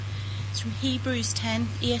It's from Hebrews 10,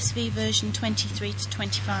 ESV version 23 to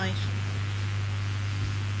 25.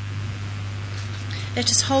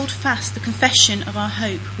 Let us hold fast the confession of our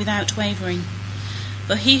hope without wavering,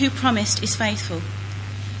 for he who promised is faithful.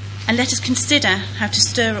 And let us consider how to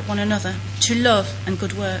stir up one another to love and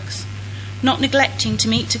good works, not neglecting to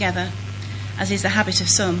meet together, as is the habit of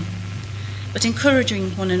some, but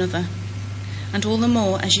encouraging one another, and all the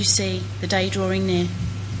more as you see the day drawing near.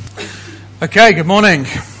 Okay, good morning.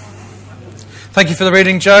 Thank you for the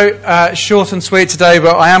reading, Joe. Short and sweet today,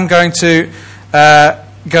 but I am going to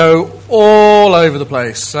go all over the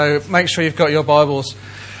place. So make sure you've got your Bibles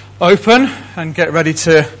open and get ready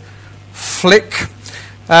to flick.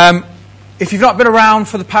 If you've not been around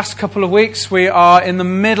for the past couple of weeks, we are in the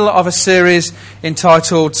middle of a series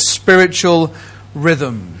entitled Spiritual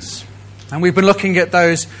Rhythms. And we've been looking at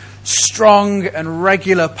those strong and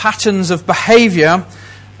regular patterns of behaviour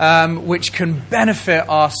which can benefit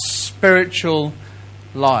our spiritual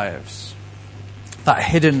lives, that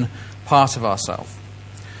hidden part of ourselves.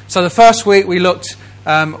 So the first week we looked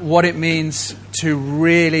what it means to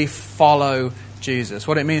really follow Jesus,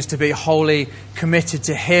 what it means to be wholly committed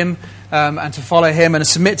to Him and to follow Him and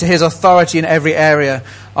submit to His authority in every area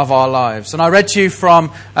of our lives. And I read to you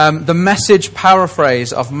from the Message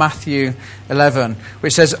paraphrase of Matthew 11,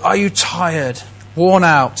 which says, "Are you tired, worn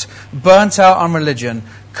out, burnt out on religion?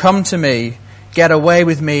 Come to me, get away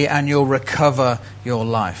with me, and you'll recover your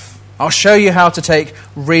life. I'll show you how to take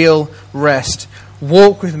real rest.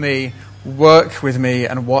 Walk with me, work with me,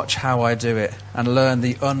 and watch how I do it, and learn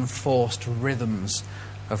the unforced rhythms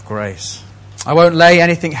of grace. I won't lay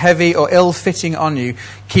anything heavy or ill-fitting on you.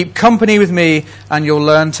 Keep company with me, and you'll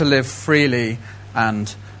learn to live freely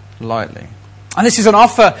and lightly." And this is an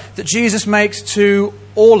offer that Jesus makes to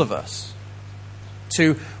all of us,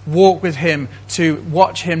 to walk with Him, to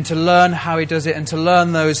watch Him, to learn how He does it, and to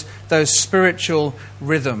learn those spiritual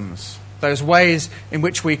rhythms, those ways in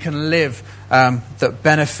which we can live that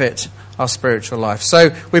benefit our spiritual life. So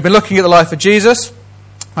we've been looking at the life of Jesus.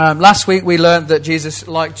 Last week we learned that Jesus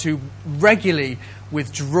liked to regularly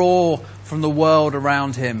withdraw from the world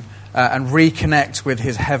around Him and reconnect with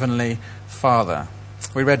His heavenly Father.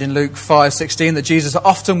 We read in Luke 5:16 that Jesus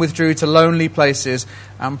often withdrew to lonely places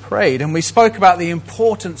and prayed. And we spoke about the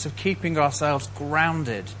importance of keeping ourselves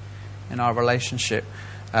grounded in our relationship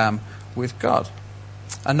with God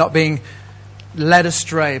and not being led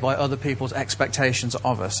astray by other people's expectations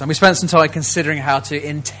of us. And we spent some time considering how to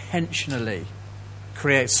intentionally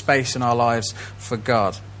create space in our lives for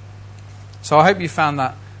God. So I hope you found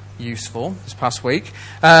that useful this past week.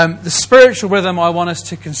 The spiritual rhythm I want us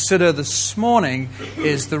to consider this morning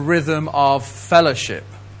is the rhythm of fellowship.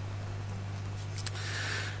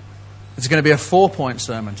 It's going to be a 4-point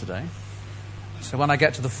sermon today. So when I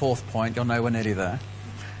get to the 4th point, you'll know we're nearly there,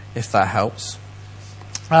 if that helps.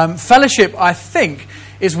 Fellowship, I think,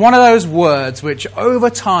 is one of those words which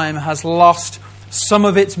over time has lost some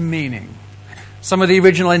of its meaning. Some of the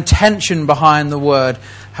original intention behind the word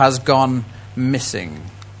has gone missing.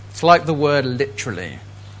 It's like the word literally.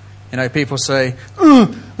 You know, people say,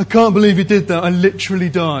 "Oh, I can't believe you did that. I literally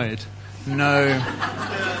died." No,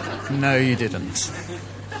 you didn't.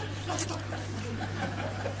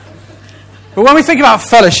 But when we think about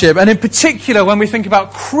fellowship, and in particular when we think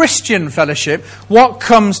about Christian fellowship, what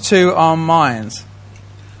comes to our minds?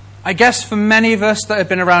 I guess for many of us that have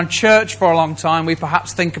been around church for a long time, we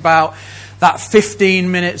perhaps think about that 15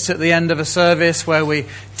 minutes at the end of a service where we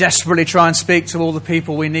desperately try and speak to all the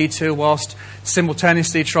people we need to whilst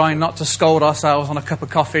simultaneously trying not to scold ourselves on a cup of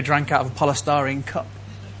coffee drank out of a polystyrene cup.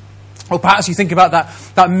 Or perhaps you think about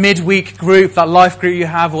that midweek group, that life group you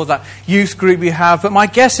have, or that youth group you have. But my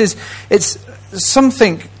guess is it's some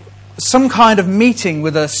kind of meeting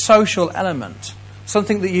with a social element,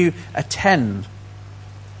 something that you attend.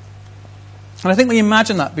 And I think we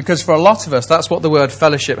imagine that because for a lot of us, that's what the word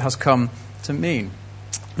fellowship has come to mean.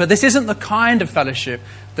 But this isn't the kind of fellowship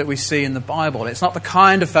that we see in the Bible. It's not the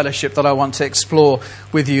kind of fellowship that I want to explore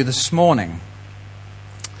with you this morning.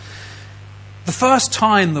 The first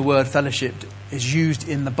time the word fellowship is used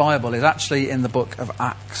in the Bible is actually in the book of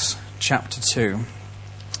Acts, chapter 2.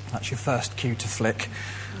 That's your first cue to flick.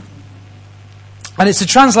 And it's a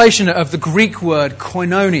translation of the Greek word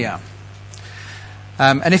koinonia.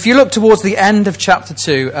 And if you look towards the end of chapter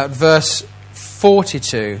 2, at verse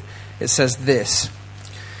 42, it says this.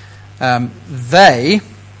 They,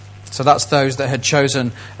 so that's those that had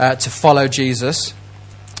chosen to follow Jesus,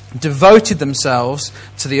 devoted themselves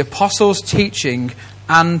to the apostles' teaching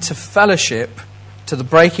and to fellowship, to the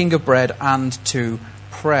breaking of bread and to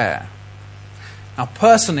prayer. Now,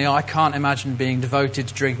 personally, I can't imagine being devoted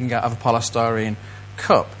to drinking out of a polystyrene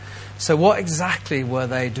cup. So what exactly were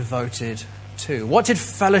they devoted to? What did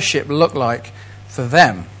fellowship look like for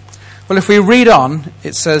them? Well, if we read on,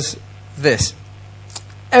 it says this.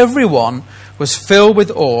 Everyone was filled with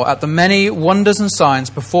awe at the many wonders and signs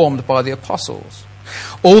performed by the apostles.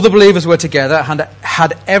 All the believers were together and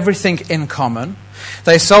had everything in common.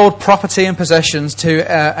 They sold property and possessions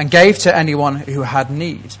and gave to anyone who had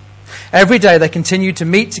need. Every day they continued to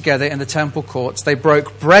meet together in the temple courts. They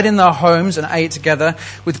broke bread in their homes and ate together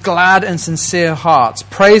with glad and sincere hearts,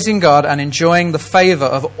 praising God and enjoying the favor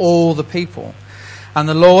of all the people. And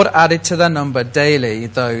the Lord added to their number daily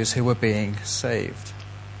those who were being saved.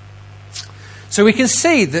 So we can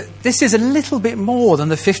see that this is a little bit more than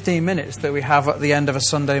the 15 minutes that we have at the end of a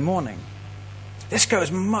Sunday morning. This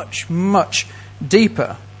goes much, much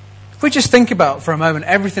deeper. If we just think about for a moment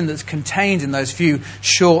everything that's contained in those few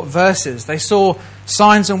short verses, they saw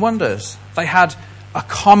signs and wonders. They had a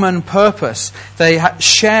common purpose. They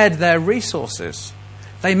shared their resources.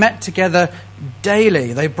 They met together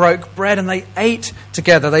daily. They broke bread and they ate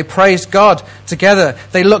together. They praised God together.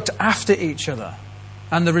 They looked after each other.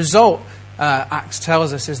 And the result, Acts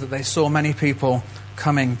tells us, is that they saw many people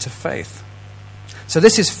coming to faith. So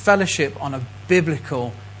this is fellowship on a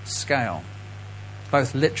biblical scale,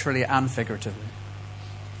 both literally and figuratively.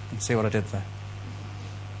 You can see what I did there.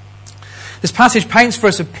 This passage paints for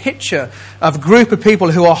us a picture of a group of people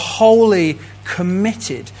who are wholly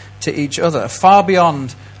committed to each other, far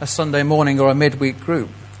beyond a Sunday morning or a midweek group.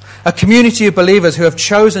 A community of believers who have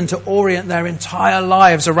chosen to orient their entire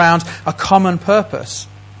lives around a common purpose,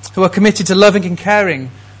 who are committed to loving and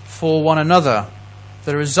caring for one another,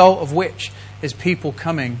 the result of which is people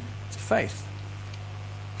coming to faith.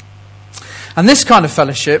 And this kind of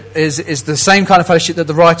fellowship is the same kind of fellowship that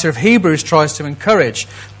the writer of Hebrews tries to encourage,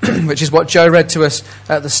 which is what Joe read to us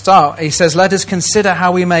at the start. He says, let us consider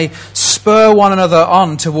how we may spur one another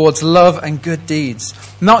on towards love and good deeds,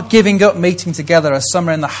 not giving up meeting together as some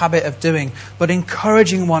are in the habit of doing, but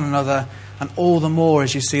encouraging one another, and all the more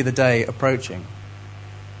as you see the day approaching.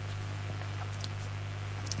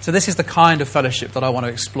 So this is the kind of fellowship that I want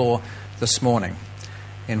to explore this morning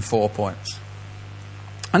in 4 points.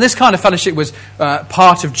 And this kind of fellowship was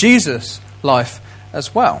part of Jesus' life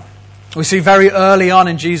as well. We see very early on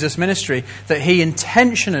in Jesus' ministry that he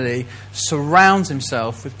intentionally surrounds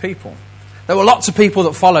himself with people. There were lots of people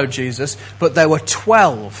that followed Jesus, but there were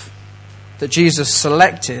 12 that Jesus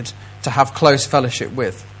selected to have close fellowship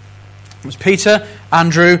with. It was Peter,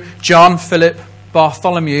 Andrew, John, Philip,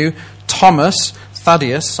 Bartholomew, Thomas,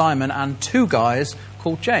 Thaddeus, Simon, and 2 guys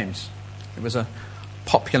called James. It was a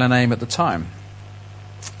popular name at the time.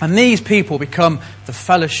 And these people become the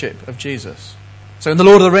fellowship of Jesus. So in the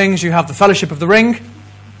Lord of the Rings, you have the fellowship of the ring.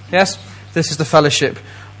 Yes? This is the fellowship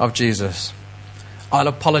of Jesus. I'll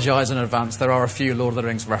apologise in advance. There are a few Lord of the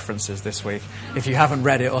Rings references this week. If you haven't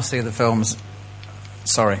read it or seen the films,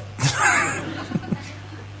 sorry.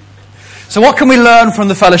 So what can we learn from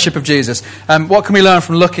the fellowship of Jesus? What can we learn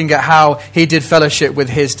from looking at how he did fellowship with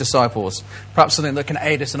his disciples? Perhaps something that can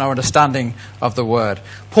aid us in our understanding of the word.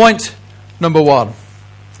 Point number 1.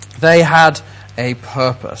 They had a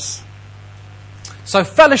purpose. So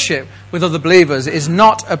fellowship with other believers is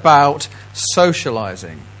not about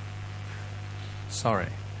socializing. Sorry.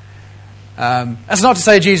 That's not to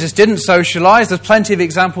say Jesus didn't socialize. There's plenty of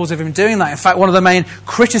examples of him doing that. In fact, one of the main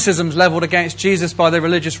criticisms leveled against Jesus by the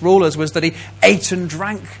religious rulers was that he ate and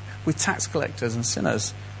drank with tax collectors and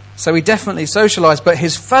sinners. So he definitely socialized, but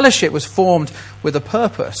his fellowship was formed with a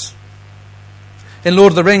purpose. In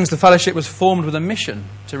Lord of the Rings, the fellowship was formed with a mission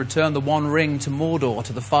to return the One Ring to Mordor,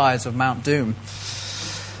 to the fires of Mount Doom.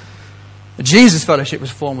 The Jesus fellowship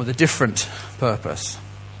was formed with a different purpose.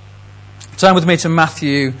 Turn with me to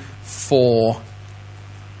Matthew 4,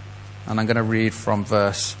 and I'm going to read from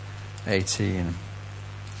verse 18.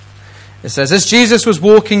 It says, as Jesus was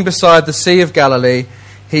walking beside the Sea of Galilee,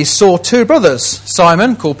 he saw 2 brothers,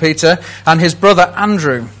 Simon, called Peter, and his brother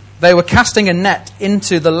Andrew. They were casting a net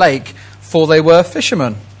into the lake, for they were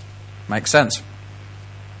fishermen. Makes sense.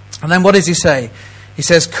 And then what does he say? He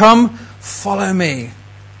says, come, follow me,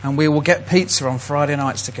 and we will get pizza on Friday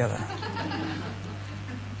nights together.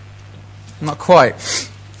 Not quite.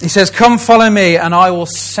 He says, come, follow me, and I will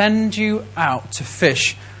send you out to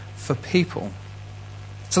fish for people.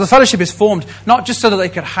 So the fellowship is formed not just so that they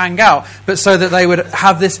could hang out, but so that they would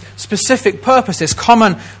have this specific purpose, this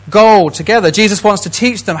common goal together. Jesus wants to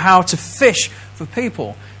teach them how to fish for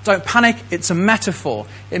people. Don't panic, it's a metaphor.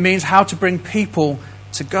 It means how to bring people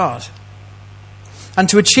to God. And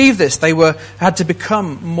to achieve this, they had to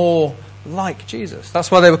become more like Jesus. That's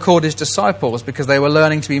why they were called his disciples, because they were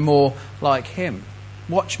learning to be more like him.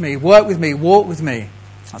 Watch me, work with me, walk with me.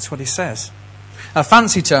 That's what he says. A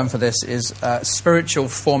fancy term for this is spiritual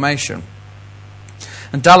formation.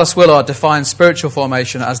 And Dallas Willard defines spiritual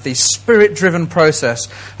formation as the spirit-driven process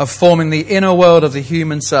of forming the inner world of the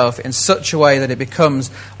human self in such a way that it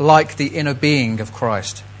becomes like the inner being of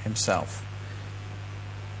Christ himself.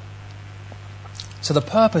 So the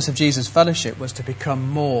purpose of Jesus' fellowship was to become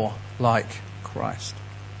more like Christ.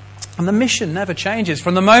 And the mission never changes.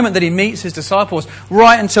 From the moment that he meets his disciples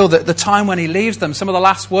right until the time when he leaves them, some of the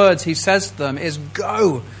last words he says to them is,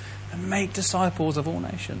 "Go and make disciples of all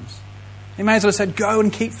nations." He may as well have said, "Go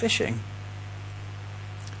and keep fishing.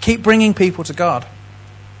 Keep bringing people to God."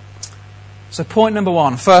 So point number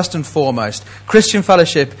one, first and foremost, Christian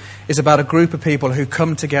fellowship is about a group of people who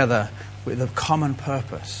come together with a common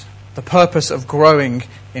purpose. The purpose of growing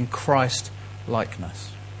in Christ-likeness.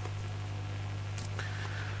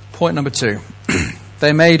 Point number two,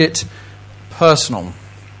 they made it personal.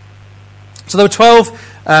 So there were 12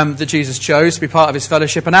 that Jesus chose to be part of his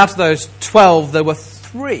fellowship, and out of those 12, there were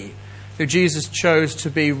 3 who Jesus chose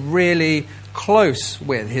to be really close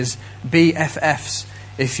with, his BFFs,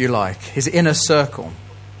 if you like, his inner circle.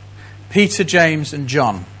 Peter, James, and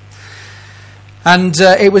John. And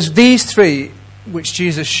it was these 3 which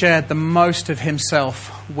Jesus shared the most of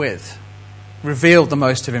himself with, revealed the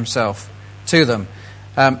most of himself to them.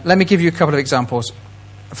 Let me give you a couple of examples.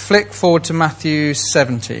 Flick forward to Matthew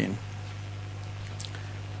 17.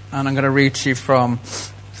 And I'm going to read to you from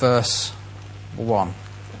verse 1.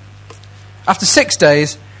 After 6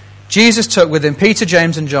 days, Jesus took with him Peter,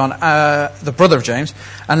 James, and John, the brother of James,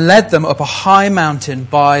 and led them up a high mountain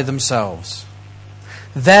by themselves.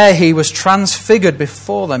 There he was transfigured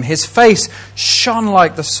before them. His face shone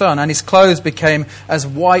like the sun, and his clothes became as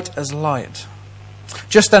white as light.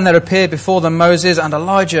 Just then there appeared before them Moses and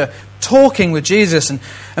Elijah talking with Jesus.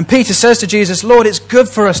 And Peter says to Jesus, "Lord, it's good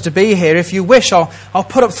for us to be here. If you wish, I'll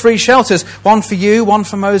put up 3 shelters, one for you, one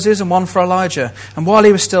for Moses, and one for Elijah." And while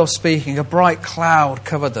he was still speaking, a bright cloud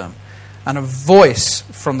covered them. And a voice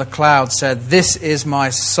from the cloud said, "This is my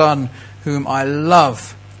son, whom I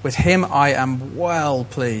love. With him I am well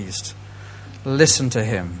pleased. Listen to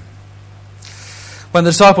him." When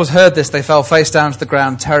the disciples heard this, they fell face down to the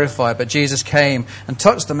ground, terrified. But Jesus came and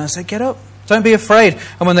touched them and said, "Get up, don't be afraid."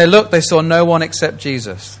 And when they looked, they saw no one except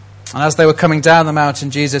Jesus. And as they were coming down the mountain,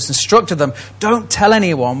 Jesus instructed them, "Don't tell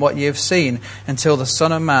anyone what you have seen until the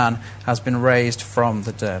Son of Man has been raised from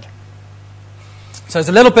the dead." So it's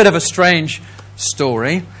a little bit of a strange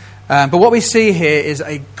story. But what we see here is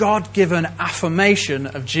a God-given affirmation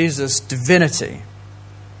of Jesus' divinity.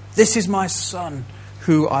 This is my son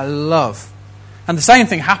who I love. And the same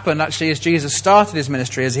thing happened actually as Jesus started his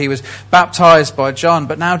ministry, as he was baptized by John.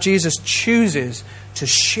 But now Jesus chooses to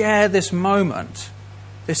share this moment,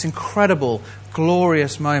 this incredible,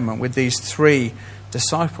 glorious moment with these 3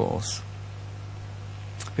 disciples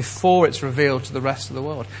before it's revealed to the rest of the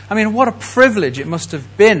world. I mean, what a privilege it must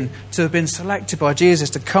have been to have been selected by Jesus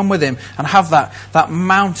to come with him and have that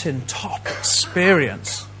mountaintop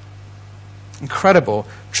experience. Incredible.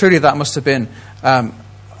 Truly, that must have been a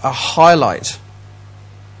highlight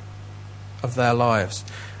of their lives.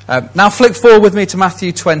 Now flick forward with me to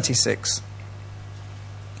Matthew 26.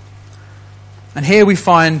 And here we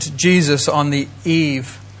find Jesus on the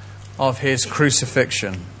eve of his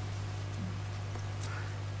crucifixion.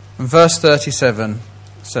 And verse 37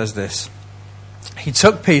 says this: "He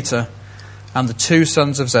took Peter and the 2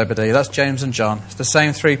 sons of Zebedee," that's James and John, it's the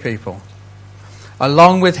same 3 people,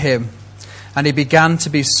 "along with him, and he began to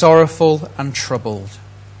be sorrowful and troubled.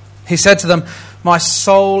 He said to them, 'My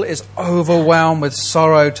soul is overwhelmed with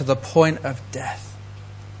sorrow to the point of death.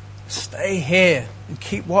 Stay here and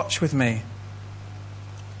keep watch with me.'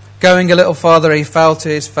 Going a little farther, he fell to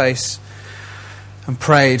his face and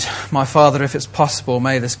prayed, 'My Father, if it's possible,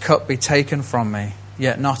 may this cup be taken from me,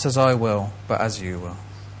 yet not as I will, but as you will.'"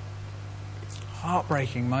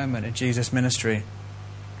 Heartbreaking moment in Jesus' ministry.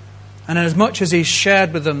 And as much as he's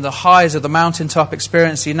shared with them the highs of the mountaintop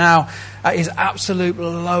experience, he now, at his absolute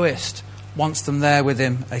lowest, wants them there with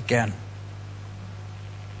him again.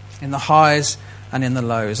 In the highs and in the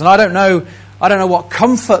lows. And I don't know what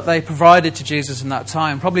comfort they provided to Jesus in that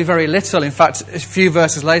time. Probably very little. In fact, a few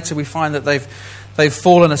verses later we find that they've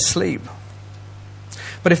fallen asleep.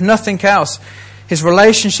 But if nothing else, his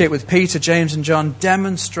relationship with Peter, James and John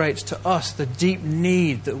demonstrates to us the deep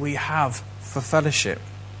need that we have for fellowship.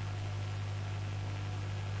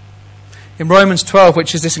 In Romans 12,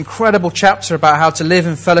 which is this incredible chapter about how to live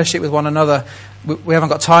in fellowship with one another, we haven't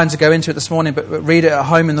got time to go into it this morning, but read it at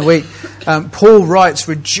home in the week. Paul writes,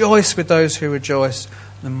 "Rejoice with those who rejoice,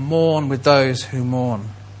 and mourn with those who mourn.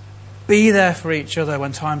 Be there for each other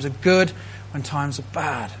when times are good, when times are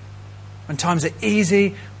bad, when times are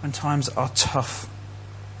easy, when times are tough.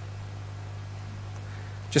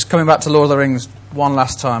 Just coming back to Lord of the Rings one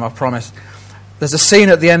last time, I promise. There's a scene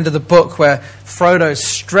at the end of the book where Frodo's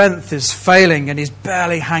strength is failing and he's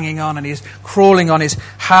barely hanging on and he's crawling on his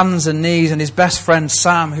hands and knees, and his best friend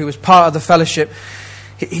Sam, who was part of the fellowship,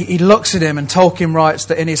 he looks at him, and Tolkien writes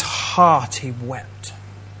that in his heart he wept.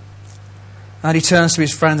 And he turns to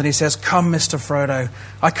his friend and he says, "Come, Mr. Frodo,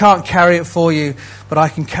 I can't carry it for you, but I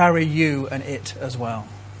can carry you and it as well."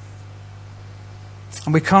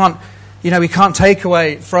 And we can't take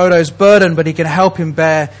away Frodo's burden, but he can help him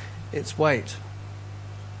bear its weight.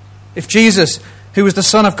 If Jesus, who was the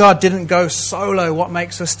Son of God, didn't go solo, what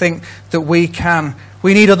makes us think that we can?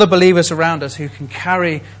 We need other believers around us who can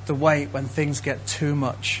carry the weight when things get too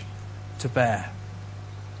much to bear.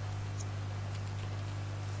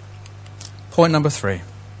 Point number 3.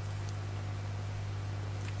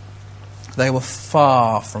 They were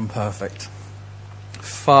far from perfect.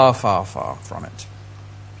 Far, far, far from it.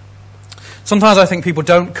 Sometimes I think people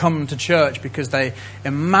don't come to church because they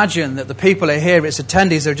imagine that the people who are here, its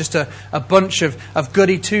attendees, are just a bunch of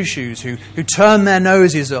goody two-shoes who turn their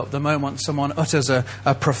noses up the moment someone utters a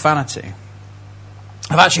profanity.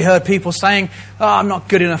 I've actually heard people saying, I'm not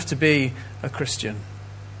good enough to be a Christian.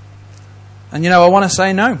 And I want to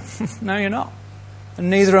say no. No, you're not. And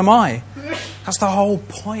neither am I. That's the whole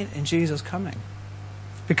point in Jesus coming.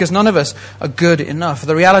 Because none of us are good enough.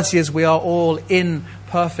 The reality is we are all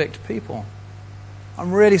imperfect people.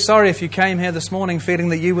 I'm really sorry if you came here this morning feeling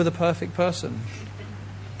that you were the perfect person.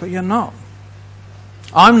 But you're not.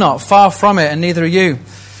 I'm not. Far from it, and neither are you.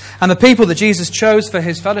 And the people that Jesus chose for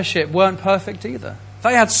his fellowship weren't perfect either.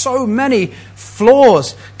 They had so many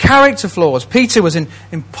flaws, character flaws. Peter was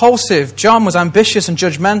impulsive. John was ambitious and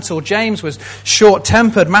judgmental. James was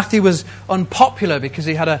short-tempered. Matthew was unpopular because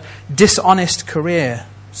he had a dishonest career.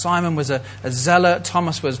 Simon was a zealot.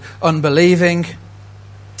 Thomas was unbelieving.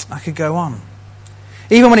 I could go on.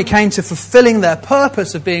 Even when it came to fulfilling their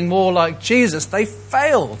purpose of being more like Jesus, they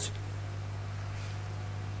failed.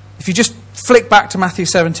 If you just flick back to Matthew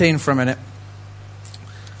 17 for a minute.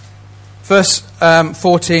 Verse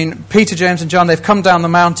 14, Peter, James and John, they've come down the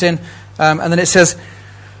mountain, and then it says,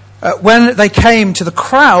 when they came to the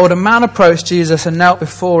crowd, a man approached Jesus and knelt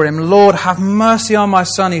before him. "Lord, have mercy on my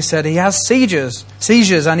son," he said. "He has seizures,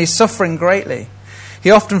 and he's suffering greatly.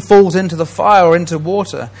 He often falls into the fire or into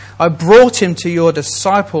water. I brought him to your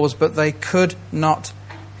disciples, but they could not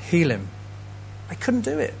heal him." They couldn't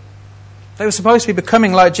do it. They were supposed to be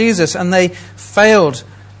becoming like Jesus, and they failed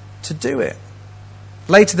to do it.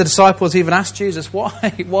 Later, the disciples even asked Jesus,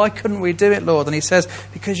 "Why? Why couldn't we do it, Lord?" And he says,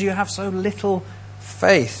 "Because you have so little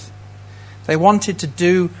faith." They wanted to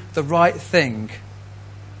do the right thing,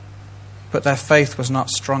 but their faith was not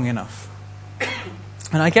strong enough.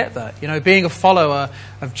 And I get that. Being a follower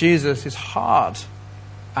of Jesus is hard,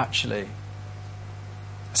 actually.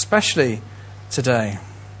 Especially today.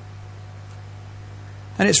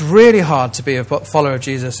 And it's really hard to be a follower of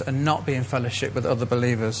Jesus and not be in fellowship with other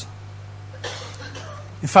believers.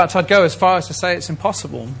 In fact, I'd go as far as to say it's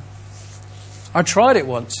impossible. I tried it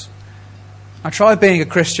once. I tried being a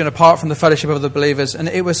Christian apart from the fellowship of other believers, and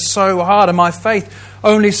it was so hard. And my faith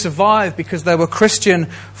only survived because there were Christian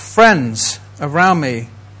friends around me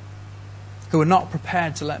who were not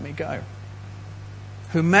prepared to let me go,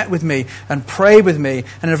 who met with me and prayed with me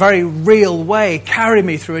and in a very real way carried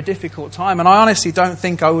me through a difficult time. And I honestly don't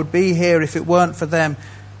think I would be here if it weren't for them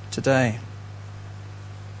today.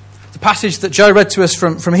 The passage that Joe read to us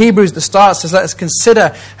from Hebrews at the start says, "Let us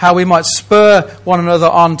consider how we might spur one another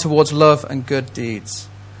on towards love and good deeds."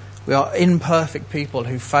 We are imperfect people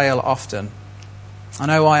who fail often. I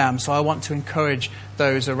know I am, so I want to encourage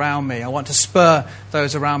those around me. I want to spur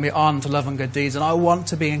those around me on to love and good deeds, and I want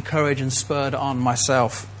to be encouraged and spurred on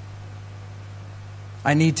myself.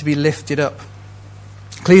 I need to be lifted up.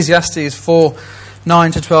 Ecclesiastes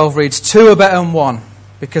 4:9-12 reads, "Two are better than one,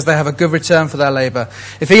 because they have a good return for their labour.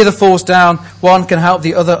 If either falls down, one can help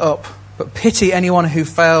the other up. But pity anyone who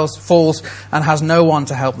falls, and has no one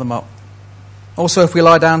to help them up. Also, if we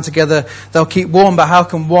lie down together, they'll keep warm, but how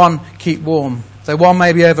can one keep warm? Though one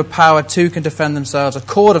may be overpowered, two can defend themselves. A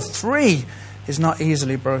cord of three is not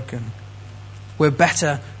easily broken. We're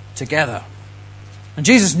better together." And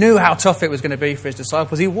Jesus knew how tough it was going to be for his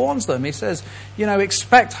disciples. He warns them. He says,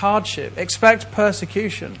 expect hardship, expect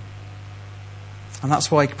persecution. And that's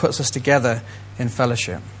why he puts us together in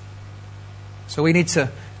fellowship. So we need to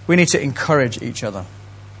encourage each other.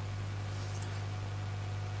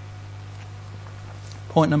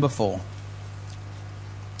 Point number 4.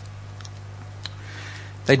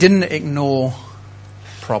 They didn't ignore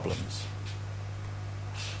problems.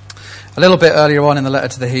 A little bit earlier on in the letter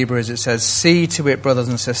to the Hebrews, it says, "See to it, brothers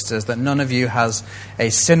and sisters, that none of you has a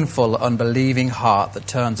sinful, unbelieving heart that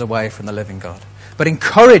turns away from the living God. But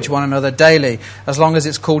encourage one another daily, as long as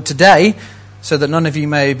it's called today, so that none of you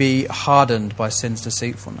may be hardened by sin's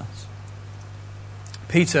deceitfulness."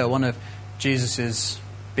 Peter, one of Jesus'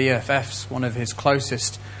 BFFs, one of his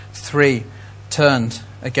closest three, turned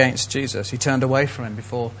against Jesus. He turned away from him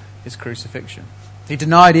before his crucifixion. He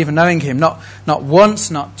denied even knowing him, not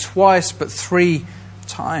once, not twice, but 3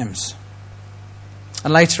 times.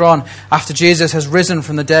 And later on, after Jesus has risen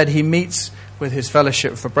from the dead, he meets with his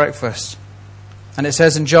fellowship for breakfast. And it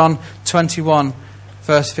says in John 21,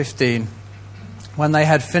 verse 15, "When they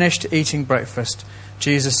had finished eating breakfast,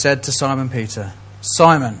 Jesus said to Simon Peter,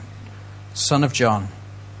 'Simon, son of John.'"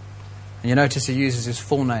 And you notice he uses his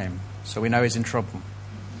full name, so we know he's in trouble.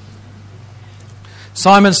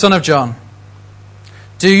 "Simon, son of John,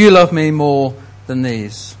 do you love me more than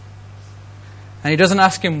these?" And he doesn't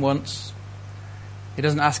ask him once, he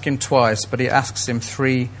doesn't ask him twice, but he asks him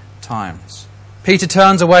 3 times. Peter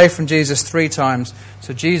turns away from Jesus 3 times,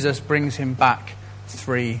 so Jesus brings him back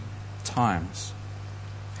 3 times.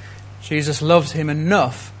 Jesus loves him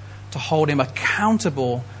enough to hold him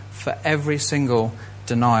accountable for every single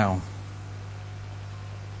denial.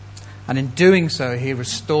 And in doing so, he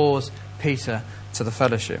restores Peter to the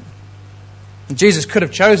fellowship. And Jesus could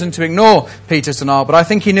have chosen to ignore Peter's denial, but I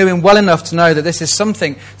think he knew him well enough to know that this is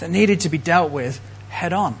something that needed to be dealt with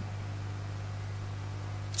head on.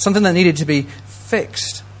 Something that needed to be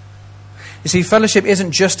fixed. You see, fellowship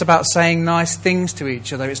isn't just about saying nice things to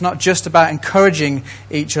each other. It's not just about encouraging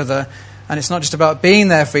each other. And it's not just about being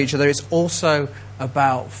there for each other. It's also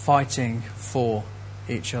about fighting for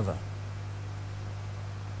each other.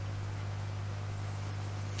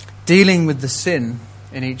 Dealing with the sin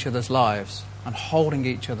in each other's lives and holding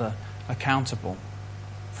each other accountable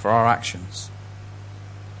for our actions.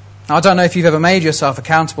 Now, I don't know if you've ever made yourself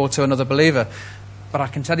accountable to another believer, but I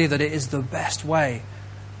can tell you that it is the best way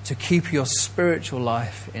to keep your spiritual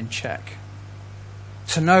life in check.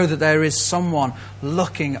 To know that there is someone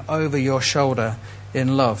looking over your shoulder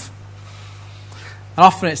in love. And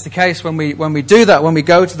often it's the case when we do that, when we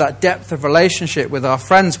go to that depth of relationship with our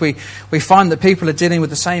friends, we find that people are dealing with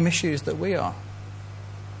the same issues that we are.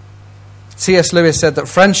 C.S. Lewis said that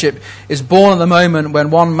friendship is born at the moment when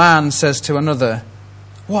one man says to another,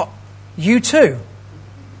 "What, you too?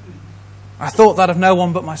 I thought that of no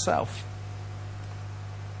one but myself."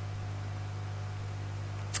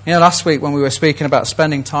 You know, last week when we were speaking about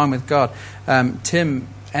spending time with God, Tim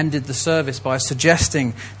ended the service by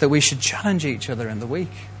suggesting that we should challenge each other in the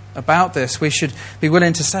week about this. We should be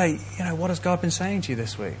willing to say, you know, what has God been saying to you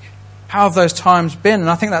this week? How have those times been? And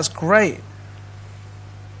I think that's great.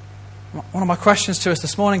 One of my questions to us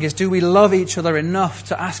this morning is, do we love each other enough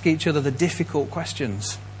to ask each other the difficult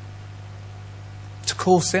questions? To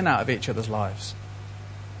call sin out of each other's lives?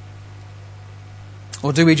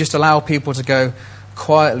 Or do we just allow people to go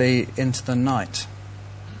quietly into the night?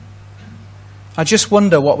 I just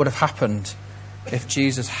wonder what would have happened if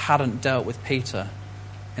Jesus hadn't dealt with Peter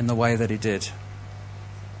in the way that he did.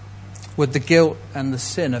 Would the guilt and the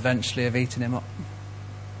sin eventually have eaten him up?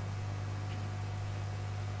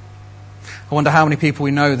 I wonder how many people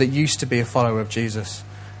we know that used to be a follower of Jesus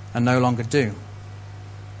and no longer do.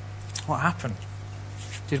 What happened?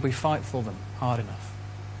 Did we fight for them hard enough?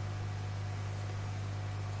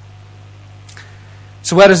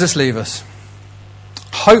 So where does this leave us?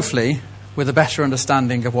 Hopefully with a better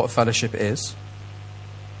understanding of what fellowship is.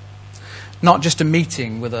 Not just a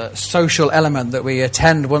meeting with a social element that we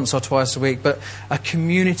attend once or twice a week, but a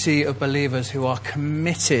community of believers who are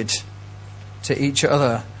committed to each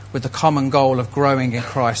other with the common goal of growing in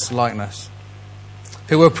Christ's likeness.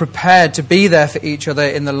 Who are prepared to be there for each other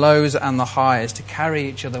in the lows and the highs, to carry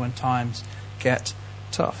each other when times get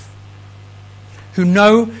tough. Who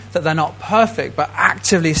know that they're not perfect, but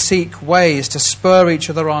actively seek ways to spur each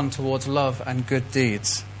other on towards love and good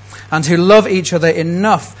deeds. And who love each other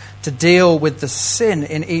enough to deal with the sin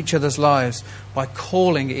in each other's lives by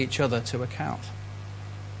calling each other to account.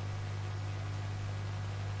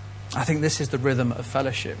 I think this is the rhythm of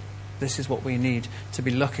fellowship. This is what we need to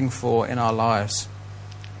be looking for in our lives.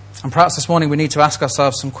 And perhaps this morning we need to ask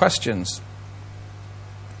ourselves some questions.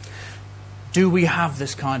 Do we have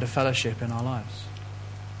this kind of fellowship in our lives?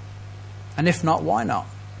 And if not, why not?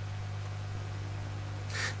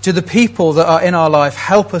 Do the people that are in our life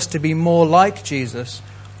help us to be more like Jesus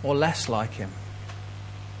or less like him?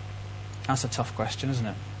 That's a tough question, isn't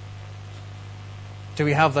it? Do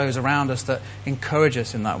we have those around us that encourage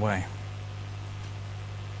us in that way?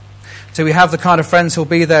 Do we have the kind of friends who'll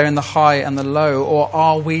be there in the high and the low, or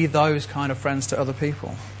are we those kind of friends to other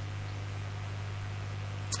people?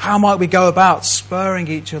 How might we go about spurring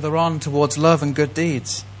each other on towards love and good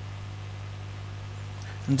deeds?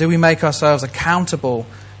 And do we make ourselves accountable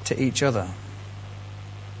to each other?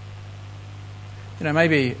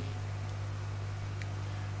 Maybe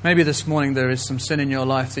this morning there is some sin in your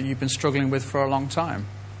life that you've been struggling with for a long time.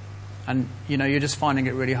 And, you're just finding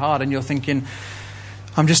it really hard, and you're thinking,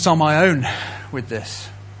 I'm just on my own with this.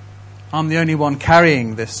 I'm the only one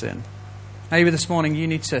carrying this sin. Maybe this morning you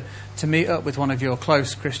need to meet up with one of your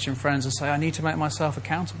close Christian friends and say, I need to make myself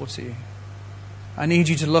accountable to you. I need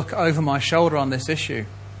you to look over my shoulder on this issue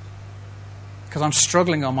because I'm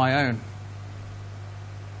struggling on my own.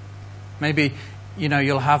 Maybe,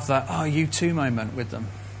 you'll have that, oh, you too moment with them.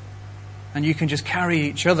 And you can just carry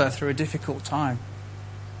each other through a difficult time.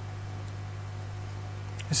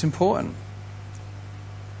 It's important.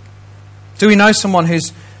 Do we know someone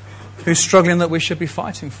who's struggling that we should be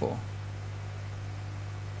fighting for?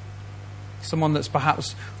 Someone that's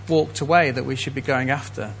perhaps walked away that we should be going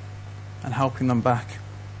after and helping them back?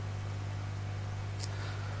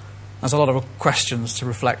 There's a lot of questions to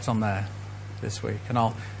reflect on there this week, and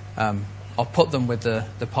I'll put them with the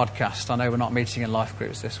podcast. I know we're not meeting in life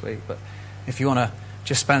groups this week, but if you want to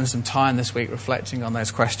just spend some time this week reflecting on those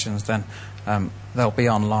questions, then they'll be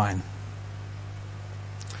online.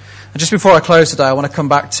 And just before I close today, I want to come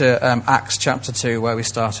back to Acts chapter 2, where we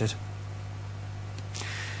started.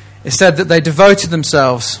 It said that they devoted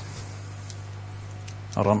themselves...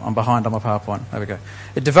 Hold on, I'm behind on my PowerPoint. There we go.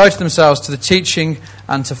 It devoted themselves to the teaching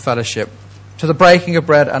and to fellowship, to the breaking of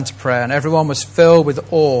bread and to prayer, and everyone was filled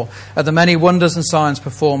with awe at the many wonders and signs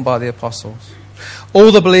performed by the apostles.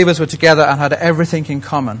 All the believers were together and had everything in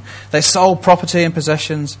common. They sold property and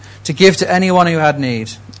possessions to give to anyone who had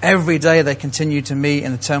need. Every day they continued to meet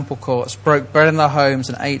in the temple courts, broke bread in their homes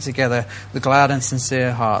and ate together with glad and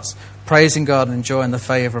sincere hearts, praising God and enjoying the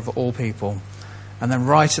favour of all people. And then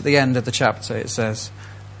right at the end of the chapter it says,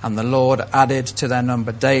 and the Lord added to their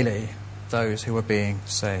number daily those who were being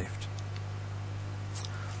saved.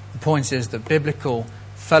 The point is that biblical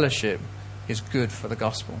fellowship is good for the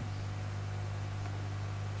gospel.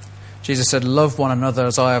 Jesus said, love one another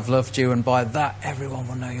as I have loved you, and by that everyone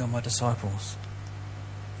will know you're my disciples.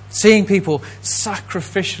 Seeing people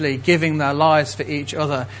sacrificially giving their lives for each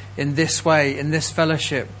other in this way, in this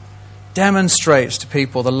fellowship, demonstrates to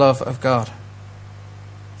people the love of God.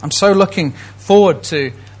 I'm so looking forward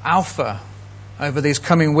to Alpha over these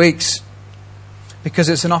coming weeks, because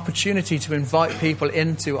it's an opportunity to invite people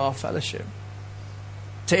into our fellowship,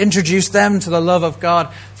 to introduce them to the love of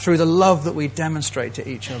God through the love that we demonstrate to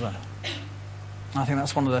each other. I think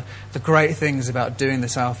that's one of the great things about doing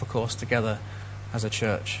this Alpha course together as a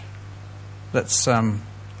church. Let's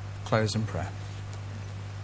close in prayer.